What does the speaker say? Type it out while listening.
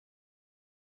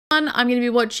one I'm going to be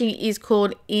watching is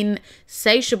called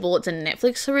Insatiable. It's a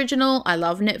Netflix original. I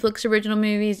love Netflix original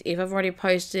movies. If I've already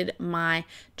posted my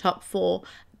top 4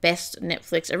 best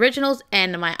Netflix originals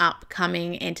and my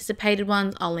upcoming anticipated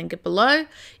ones, I'll link it below.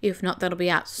 If not, that'll be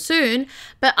out soon.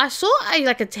 But I saw actually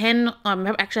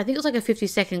I think it was like a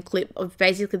 50-second clip of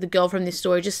basically the girl from this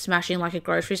story just smashing like a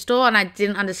grocery store, and I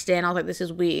didn't understand. I was like, this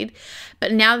is weird.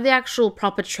 But now the actual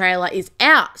proper trailer is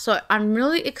out, so I'm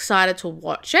really excited to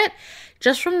watch it.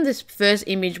 Just from this first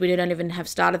image, we don't even have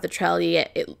started the trailer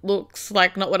yet. It looks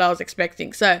like not what I was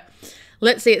expecting. So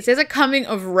let's see. It says a coming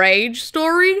of rage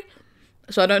story.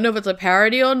 So I don't know if it's a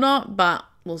parody or not, but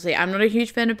we'll see. I'm not a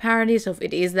huge fan of parodies, so if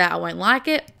it is that, I won't like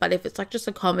it. But if it's like just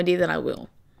a comedy, then I will.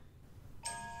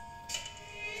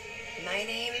 My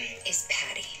name is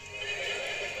Patty.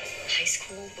 High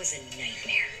school was a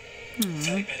nightmare.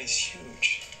 Patty Patty's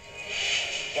huge.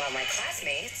 While my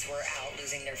classmates were out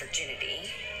losing their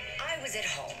virginity, I was at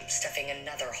home stuffing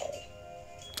another hole.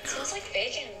 It smells like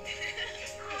bacon.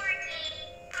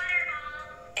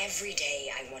 Every day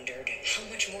I wondered, how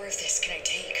much more of this can I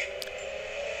take?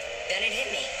 Then it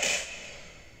hit me.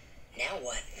 Now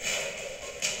what?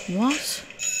 What?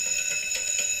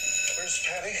 Where's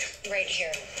Patty? Right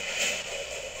here.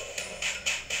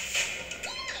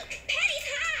 Patty's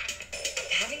hot!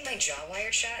 Having my jaw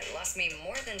wired shut lost me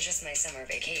more than just my summer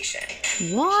vacation.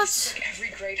 What? Every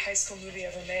great high school movie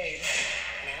ever made.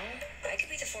 Now, I could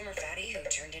be the former fatty who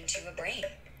turned into a brain.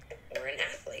 Or an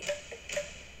athlete.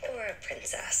 Or a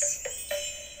princess.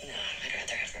 No, I'd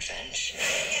rather have revenge.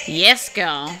 Yes,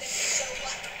 girl.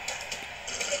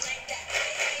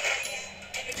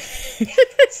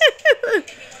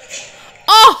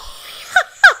 Oh!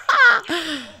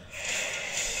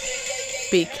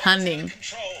 Be cunning.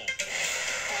 Control.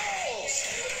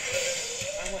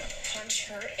 I want to punch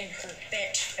her in her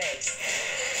bitch face.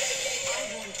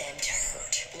 I want them to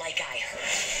hurt like I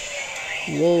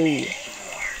hurt. Whoa.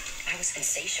 I was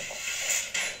insatiable.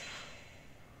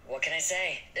 What can I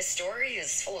say? This story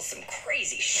is full of some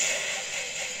crazy shit.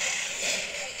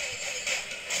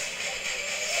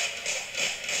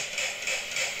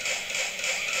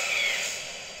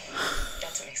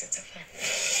 That's what makes it so fun.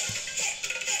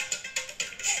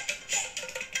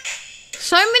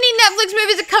 So many Netflix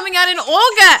movies are coming out in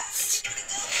August.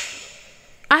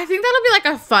 I think that'll be like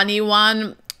a funny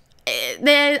one.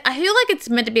 I feel like it's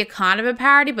meant to be a kind of a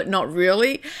parody, but not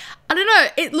really. I don't know.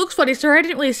 It looks funny. Sorry, I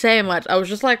didn't really say much. I was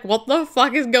just like, what the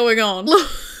fuck is going on?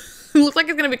 It looks like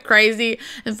it's going to be crazy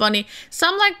and funny.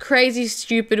 Some like crazy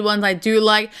stupid ones I do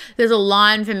like. There's a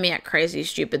line for me at crazy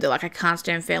stupid. They're like, I can't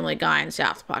stand Family Guy and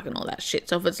South Park and all that shit.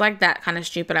 So if it's like that kind of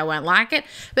stupid, I won't like it.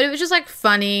 But if it's just like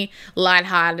funny,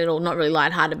 lighthearted, or not really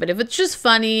lighthearted, but if it's just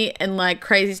funny and like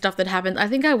crazy stuff that happens, I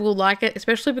think I will like it,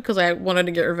 especially because I wanted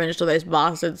to get revenge to those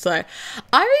bastards. So I'm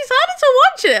excited to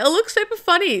watch it. It looks super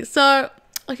funny. So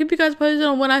I'll keep you guys posted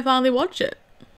on when I finally watch it.